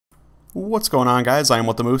What's going on, guys? I am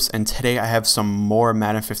What the Moose, and today I have some more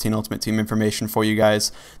Madden 15 Ultimate Team information for you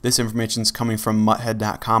guys. This information is coming from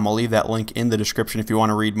MUT.com. I'll leave that link in the description if you want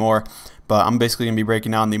to read more. But I'm basically going to be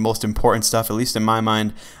breaking down the most important stuff, at least in my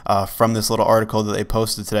mind, from this little article that they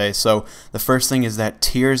posted today. So the first thing is that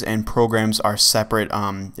tiers and programs are separate.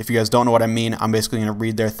 If you guys don't know what I mean, I'm basically going to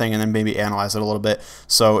read their thing and then maybe analyze it a little bit.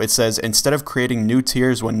 So it says, instead of creating new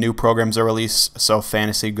tiers when new programs are released, so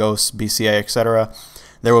Fantasy, Ghost, BCA, etc.,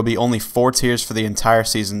 there will be only 4 tiers for the entire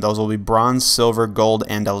season. Those will be Bronze, Silver, Gold,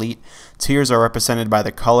 and Elite. Tiers are represented by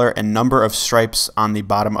the color and number of stripes on the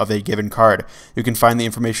bottom of a given card. You can find the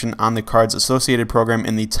information on the card's associated program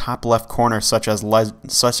in the top left corner, such as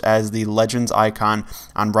the Legends icon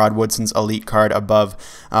on Rod Woodson's Elite card above.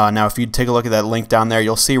 Now, if you take a look at that link down there,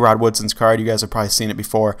 you'll see Rod Woodson's card. You guys have probably seen it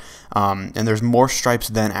before. And there's more stripes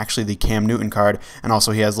than actually the Cam Newton card. And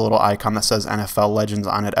also, he has a little icon that says NFL Legends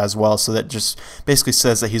on it as well. So that just basically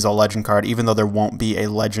says that he's a Legend card, even though there won't be a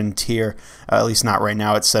Legend tier, at least not right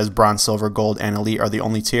now. It says Bronze, Silver, Gold, and Elite are the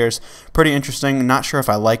only tiers. Pretty interesting. Not sure if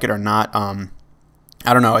I like it or not.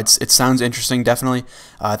 I don't know. It sounds interesting, definitely.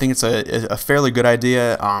 I think it's a fairly good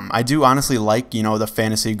idea. I do honestly like, the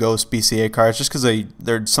Fantasy Ghost BCA cards just because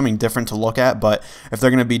they're something different to look at. But if they're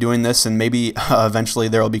going to be doing this, and maybe eventually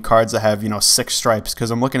there will be cards that have 6 stripes, because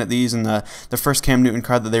I'm looking at these, and the first Cam Newton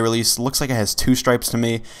card that they released looks like it has 2 stripes to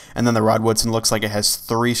me, and then the Rod Woodson looks like it has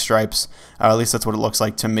 3 stripes. At least that's what it looks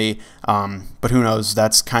like to me. But who knows?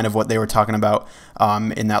 That's kind of what they were talking about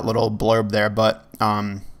in that little blurb there. But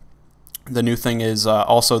the new thing is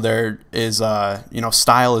also there is,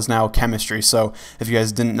 style is now chemistry. So if you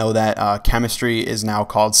guys didn't know that, chemistry is now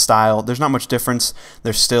called style. There's not much difference.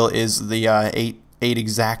 There still is the eight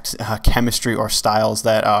exact chemistry or styles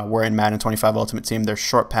that were in Madden 25 Ultimate Team. There's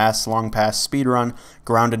short pass, long pass, speed run,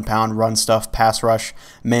 ground and pound, run stuff, pass rush,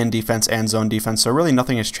 man defense, and zone defense. So really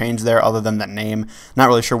nothing has changed there other than the name. Not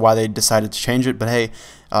really sure why they decided to change it, but hey,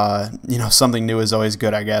 something new is always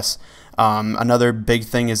good, I guess. Another big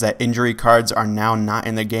thing is that injury cards are now not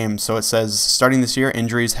in the game. So it says, starting this year,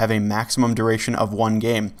 injuries have a maximum duration of 1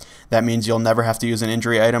 game. That means you'll never have to use an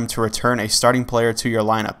injury item to return a starting player to your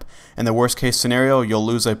lineup. In the worst case scenario, you'll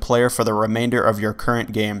lose a player for the remainder of your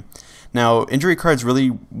current game. Now, injury cards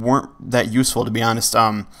really weren't that useful, to be honest.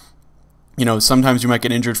 Sometimes you might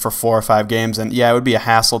get injured for 4 or 5 games, and yeah, it would be a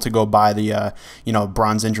hassle to go buy the,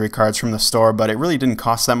 bronze injury cards from the store, but it really didn't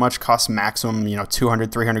cost that much. It cost maximum,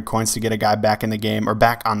 200, 300 coins to get a guy back in the game, or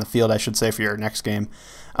back on the field, I should say, for your next game.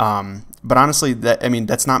 But honestly,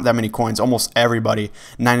 that's not that many coins. Almost everybody,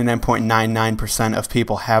 99.99% of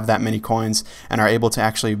people have that many coins and are able to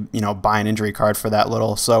actually, buy an injury card for that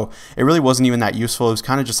little. So it really wasn't even that useful. It was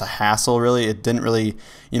kind of just a hassle, really. It didn't really,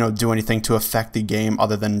 do anything to affect the game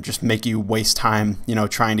other than just make you waste time,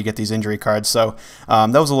 trying to get these injury cards. So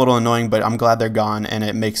that was a little annoying, but I'm glad they're gone, and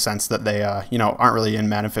it makes sense that they, aren't really in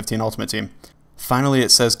Madden 15 Ultimate Team. Finally, it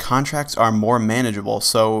says contracts are more manageable.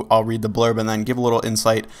 So I'll read the blurb and then give a little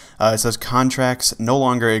insight. It says contracts no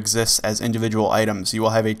longer exist as individual items. You will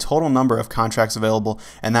have a total number of contracts available,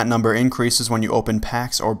 and that number increases when you open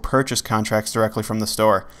packs or purchase contracts directly from the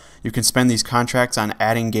store. You can spend these contracts on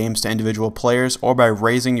adding games to individual players or by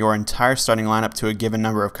raising your entire starting lineup to a given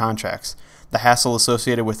number of contracts. The hassle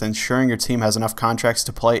associated with ensuring your team has enough contracts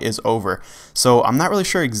to play is over. So I'm not really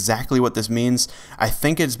sure exactly what this means. I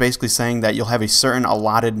think it's basically saying that you'll have a certain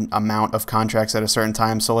allotted amount of contracts at a certain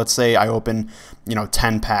time. So let's say I open,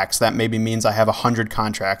 10 packs. That maybe means I have 100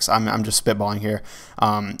 contracts. I'm just spitballing here.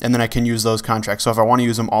 And then I can use those contracts. So if I want to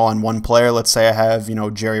use them all on one player, let's say I have,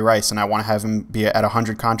 Jerry Rice, and I want to have him be at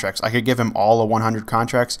 100 contracts. I could give him all of 100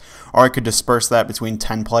 contracts, or I could disperse that between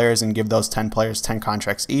 10 players and give those 10 players 10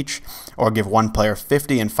 contracts each, or give 1 player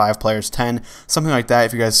 50 and 5 players 10, something like that,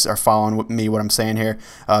 if you guys are following with me what I'm saying here.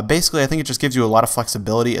 Basically, I think it just gives you a lot of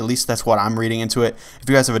flexibility. At least that's what I'm reading into it. If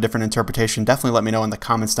you guys have a different interpretation, definitely let me know in the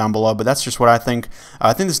comments down below, but that's just what I think.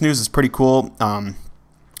 I think this news is pretty cool.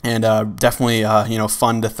 And definitely,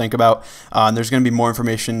 fun to think about. There's going to be more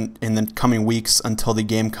information in the coming weeks until the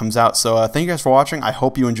game comes out. So thank you guys for watching. I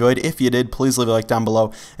hope you enjoyed. If you did, please leave a like down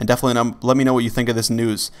below, and definitely let me know what you think of this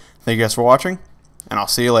news. Thank you guys for watching, and I'll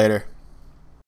see you later.